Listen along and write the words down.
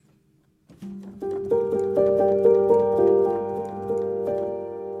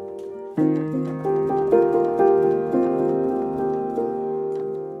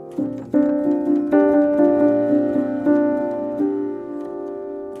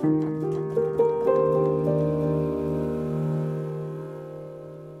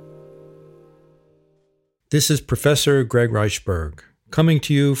This is Professor Greg Reichberg, coming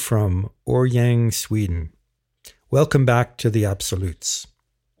to you from Årjäng, Sweden. Welcome back to the Absolutes.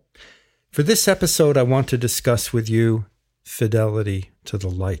 For this episode, I want to discuss with you fidelity to the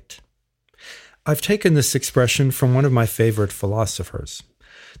light. I've taken this expression from one of my favorite philosophers,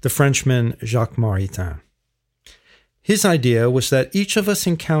 the Frenchman Jacques Maritain. His idea was that each of us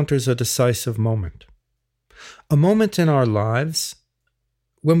encounters a decisive moment, a moment in our lives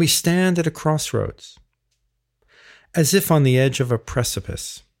when we stand at a crossroads, as if on the edge of a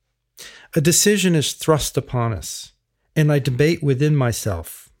precipice. A decision is thrust upon us, and I debate within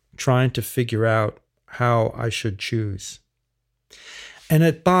myself, trying to figure out how I should choose. And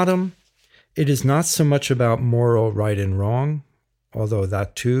at bottom, it is not so much about moral right and wrong, although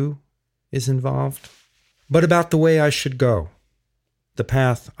that too is involved, but about the way I should go, the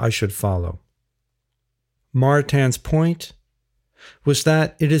path I should follow. Maritain's point was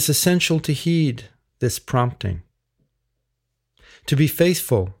that it is essential to heed this prompting, to be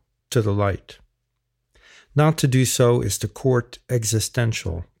faithful to the light. Not to do so is to court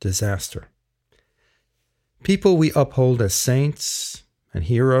existential disaster. People we uphold as saints and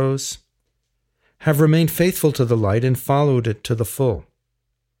heroes have remained faithful to the light and followed it to the full.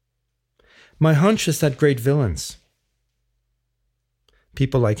 My hunch is that great villains,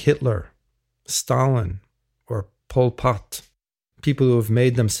 people like Hitler, Stalin, or Pol Pot, people who have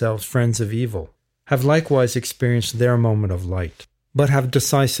made themselves friends of evil, have likewise experienced their moment of light, but have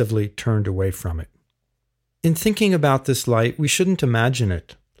decisively turned away from it. In thinking about this light, we shouldn't imagine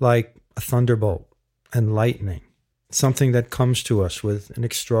it like a thunderbolt and lightning, something that comes to us with an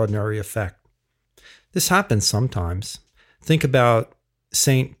extraordinary effect. This happens sometimes. Think about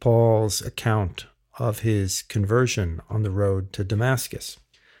St. Paul's account of his conversion on the road to Damascus.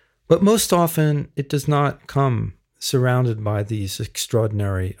 But most often, it does not come surrounded by these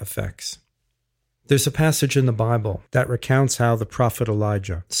extraordinary effects. There's a passage in the Bible that recounts how the prophet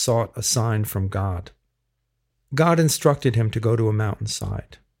Elijah sought a sign from God. God instructed him to go to a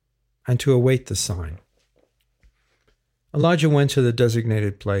mountainside and to await the sign. Elijah went to the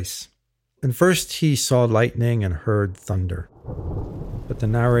designated place, and first he saw lightning and heard thunder. But the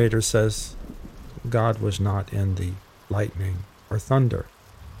narrator says God was not in the lightning or thunder.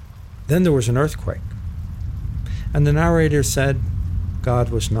 Then there was an earthquake, and the narrator said God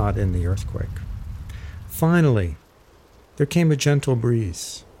was not in the earthquake. Finally, there came a gentle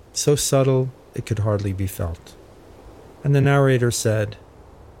breeze, so subtle it could hardly be felt. And the narrator said,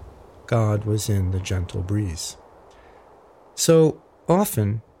 God was in the gentle breeze. So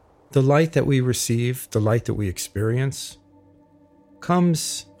often, the light that we receive, the light that we experience,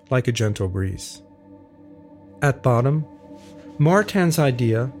 comes like a gentle breeze. At bottom, Maritain's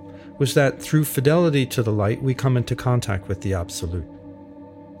idea was that through fidelity to the light, we come into contact with the Absolute.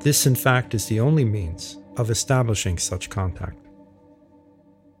 This, in fact, is the only means of establishing such contact.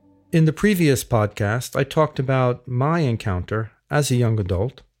 In the previous podcast, I talked about my encounter as a young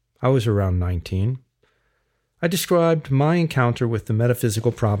adult. I was around 19. I described my encounter with the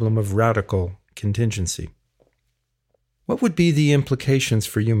metaphysical problem of radical contingency. What would be the implications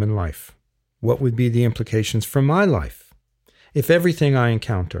for human life? What would be the implications for my life if everything I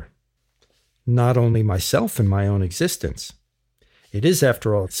encounter, not only myself and my own existence, it is,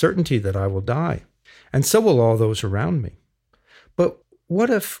 after all, certainty that I will die, and so will all those around me. But what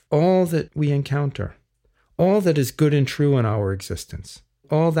if all that we encounter, all that is good and true in our existence,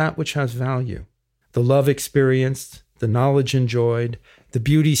 all that which has value, the love experienced, the knowledge enjoyed, the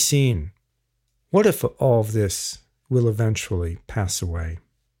beauty seen, what if all of this will eventually pass away?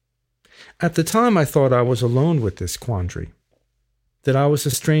 At the time, I thought I was alone with this quandary, that I was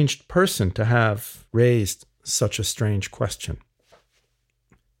a strange person to have raised such a strange question.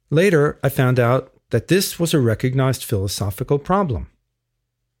 Later, I found out that this was a recognized philosophical problem,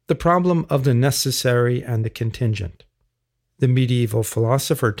 the problem of the necessary and the contingent. The medieval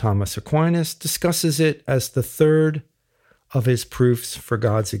philosopher Thomas Aquinas discusses it as the third of his proofs for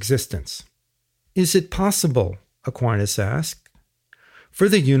God's existence. Is it possible, Aquinas asked, for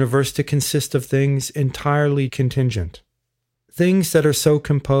the universe to consist of things entirely contingent, things that are so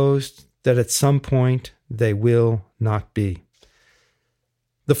composed that at some point they will not be?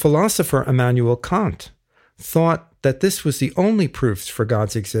 The philosopher Immanuel Kant thought that this was the only proofs for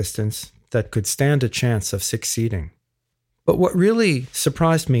God's existence that could stand a chance of succeeding. But what really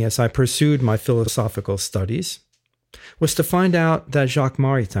surprised me as I pursued my philosophical studies was to find out that Jacques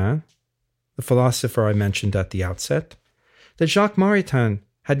Maritain, the philosopher I mentioned at the outset, that Jacques Maritain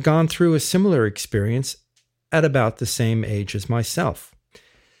had gone through a similar experience at about the same age as myself.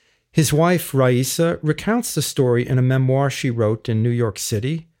 His wife, Raisa, recounts the story in a memoir she wrote in New York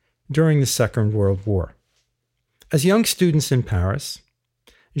City during the Second World War. As young students in Paris,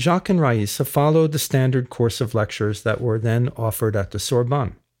 Jacques and Raisa followed the standard course of lectures that were then offered at the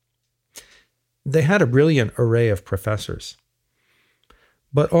Sorbonne. They had a brilliant array of professors,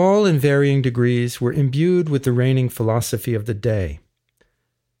 but all in varying degrees were imbued with the reigning philosophy of the day,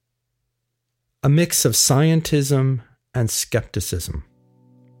 a mix of scientism and skepticism.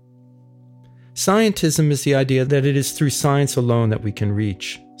 Scientism is the idea that it is through science alone that we can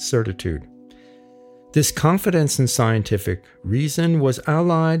reach certitude. This confidence in scientific reason was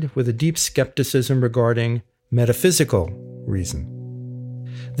allied with a deep skepticism regarding metaphysical reason.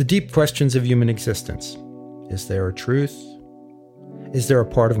 The deep questions of human existence. Is there a truth? Is there a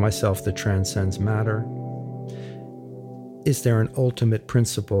part of myself that transcends matter? Is there an ultimate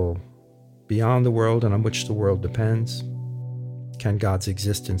principle beyond the world and on which the world depends? Can God's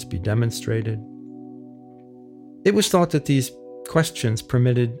existence be demonstrated? It was thought that these questions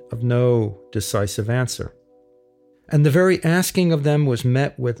permitted of no decisive answer, and the very asking of them was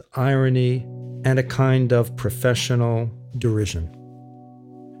met with irony and a kind of professional derision.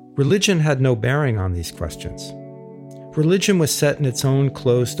 Religion had no bearing on these questions. Religion was set in its own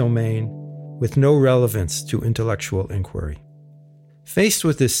closed domain with no relevance to intellectual inquiry. Faced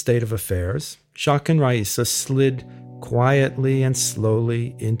with this state of affairs, Jacques and Raisa slid quietly and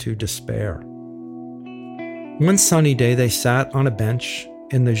slowly into despair. One sunny day, they sat on a bench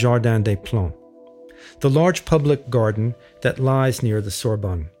in the Jardin des Plantes, the large public garden that lies near the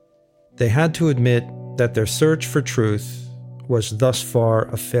Sorbonne. They had to admit that their search for truth was thus far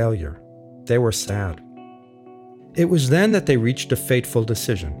a failure. They were sad. It was then that they reached a fateful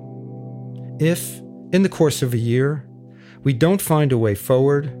decision. If, in the course of a year, we don't find a way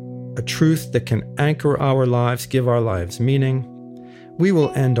forward, a truth that can anchor our lives, give our lives meaning, we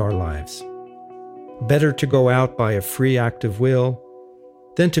will end our lives. Better to go out by a free act of will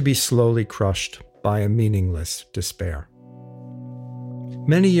than to be slowly crushed by a meaningless despair.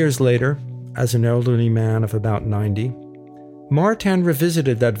 Many years later, as an elderly man of about 90, Martin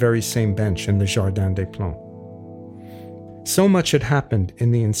revisited that very same bench in the Jardin des Plantes. So much had happened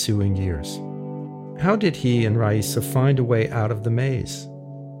in the ensuing years. How did he and Raisa find a way out of the maze?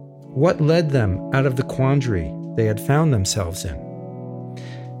 What led them out of the quandary they had found themselves in?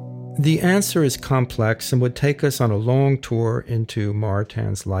 The answer is complex and would take us on a long tour into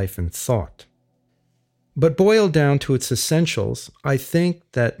Martin's life and thought. But boiled down to its essentials, I think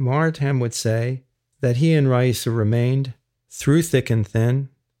that Martin would say that he and Raisa remained, through thick and thin,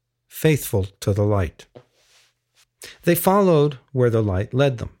 faithful to the light. They followed where the light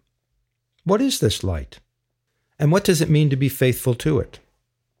led them. What is this light? And what does it mean to be faithful to it?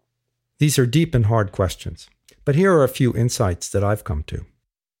 These are deep and hard questions, but here are a few insights that I've come to.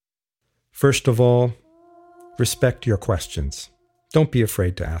 First of all, respect your questions. Don't be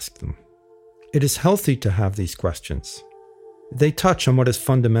afraid to ask them. It is healthy to have these questions. They touch on what is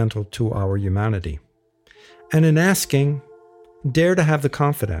fundamental to our humanity. And in asking, dare to have the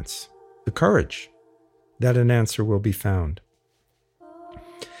confidence, the courage, that an answer will be found.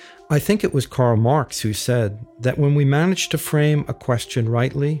 I think it was Karl Marx who said that when we manage to frame a question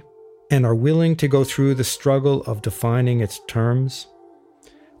rightly and are willing to go through the struggle of defining its terms,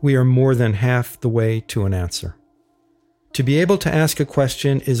 we are more than half the way to an answer. To be able to ask a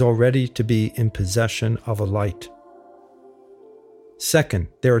question is already to be in possession of a light. Second,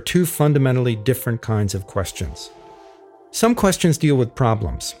 there are two fundamentally different kinds of questions. Some questions deal with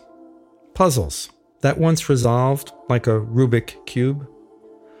problems, puzzles that once resolved, like a Rubik cube,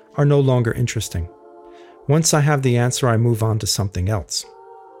 are no longer interesting. Once I have the answer, I move on to something else.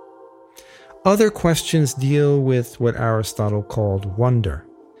 Other questions deal with what Aristotle called wonder.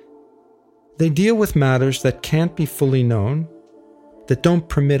 They deal with matters that can't be fully known, that don't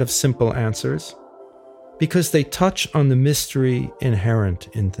permit of simple answers, because they touch on the mystery inherent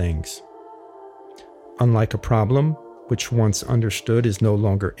in things. Unlike a problem, which once understood is no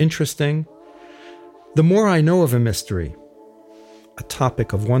longer interesting, the more I know of a mystery, a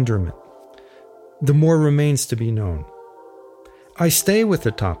topic of wonderment, the more remains to be known. I stay with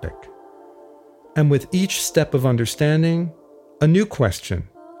the topic, and with each step of understanding, a new question,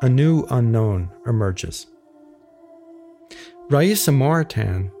 a new unknown emerges. Raisa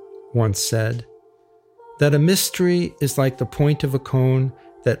Martin once said that a mystery is like the point of a cone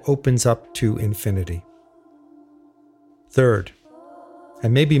that opens up to infinity. Third,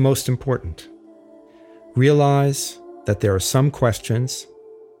 and maybe most important, realize that there are some questions,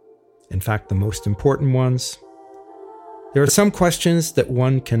 in fact the most important ones, there are some questions that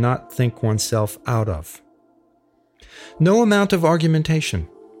one cannot think oneself out of. No amount of argumentation,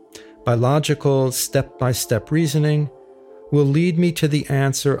 by logical, step-by-step reasoning, will lead me to the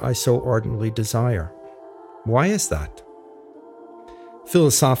answer I so ardently desire. Why is that?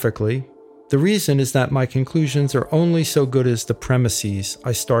 Philosophically, the reason is that my conclusions are only so good as the premises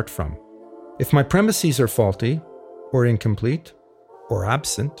I start from. If my premises are faulty, or incomplete, or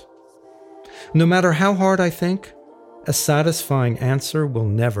absent, no matter how hard I think, a satisfying answer will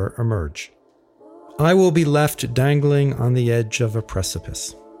never emerge. I will be left dangling on the edge of a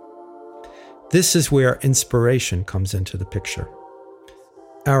precipice. This is where inspiration comes into the picture.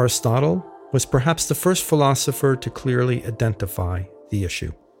 Aristotle was perhaps the first philosopher to clearly identify the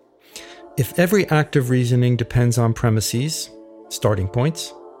issue. If every act of reasoning depends on premises, starting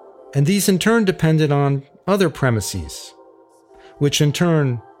points, and these in turn depended on other premises, which in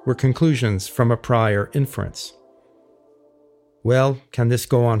turn were conclusions from a prior inference. Well, can this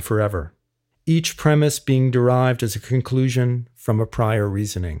go on forever? Each premise being derived as a conclusion from a prior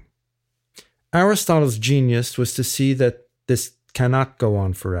reasoning. Aristotle's genius was to see that this cannot go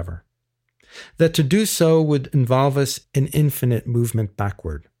on forever. That to do so would involve us in infinite movement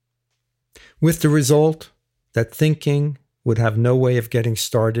backward. With the result that thinking would have no way of getting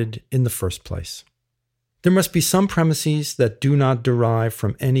started in the first place. There must be some premises that do not derive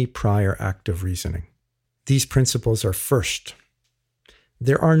from any prior act of reasoning. These principles are first.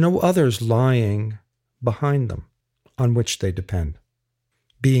 There are no others lying behind them on which they depend.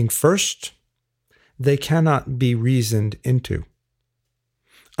 Being first, they cannot be reasoned into.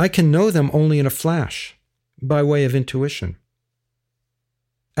 I can know them only in a flash, by way of intuition.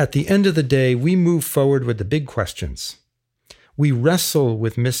 At the end of the day, we move forward with the big questions. We wrestle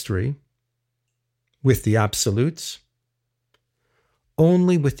with mystery, with the absolutes,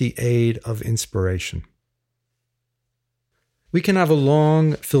 only with the aid of inspiration. We can have a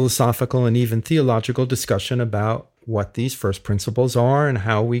long philosophical and even theological discussion about what these first principles are and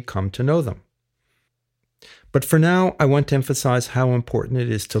how we come to know them. But for now, I want to emphasize how important it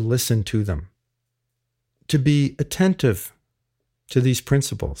is to listen to them, to be attentive to these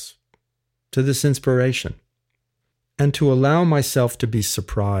principles, to this inspiration, and to allow myself to be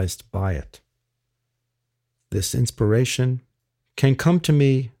surprised by it. This inspiration can come to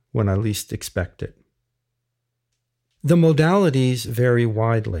me when I least expect it. The modalities vary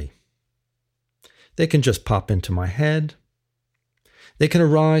widely. They can just pop into my head. They can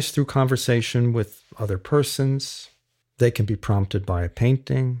arise through conversation with other persons. They can be prompted by a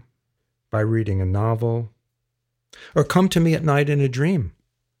painting, by reading a novel, or come to me at night in a dream.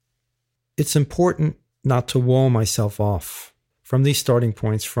 It's important not to wall myself off from these starting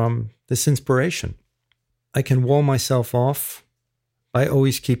points, from this inspiration. I can wall myself off by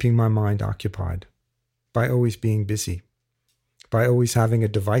always keeping my mind occupied, by always being busy, by always having a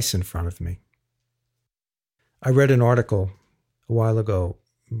device in front of me. I read an article a while ago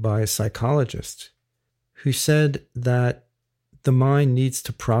by a psychologist who said that the mind needs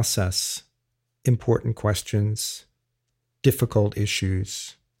to process important questions, difficult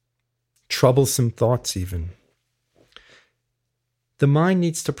issues, troublesome thoughts even. The mind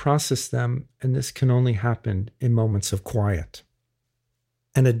needs to process them, and this can only happen in moments of quiet.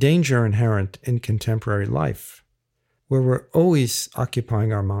 And a danger inherent in contemporary life, where we're always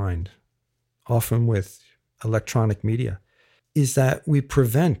occupying our mind, often with electronic media, is that we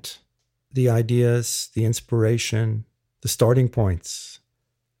prevent the ideas, the inspiration, the starting points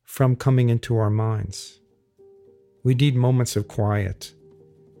from coming into our minds. We need moments of quiet.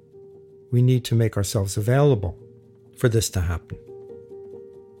 We need to make ourselves available for this to happen.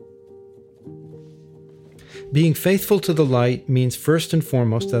 Being faithful to the light means first and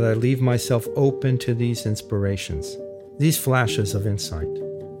foremost that I leave myself open to these inspirations, these flashes of insight,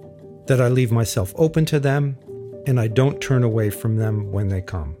 that I leave myself open to them and I don't turn away from them when they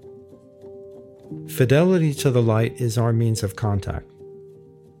come. Fidelity to the light is our means of contact,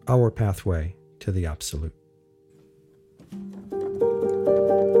 our pathway to the absolute.